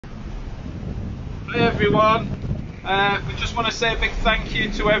Hi everyone, we just want to say a big thank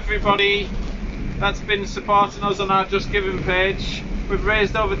you to everybody that's been supporting us on our Just Giving page. We've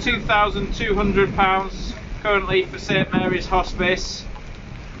raised over £2,200 currently for St Mary's Hospice.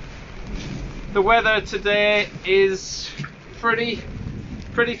 The weather today is pretty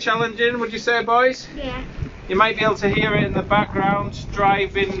challenging, would you say, boys? Yeah. You might be able to hear it in the background,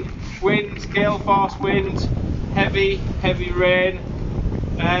 driving wind, gale force wind, heavy rain.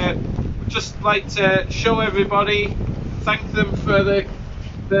 Just like to show everybody, thank them for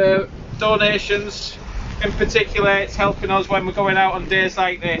the donations. In particular, it's helping us when we're going out on days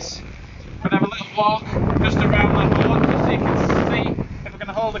like this. We're going to have a little walk just around the Hoad, so you can see if we're going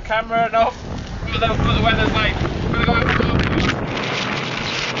to hold the camera enough what the weather's like. We're going to go out for a walk.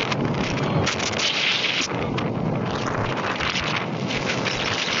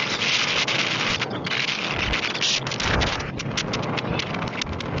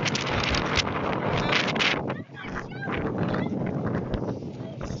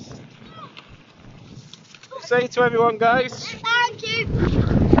 Say to everyone, guys. Thank you.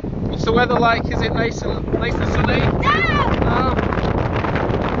 What's the weather like? Is it nice and sunny? Yeah.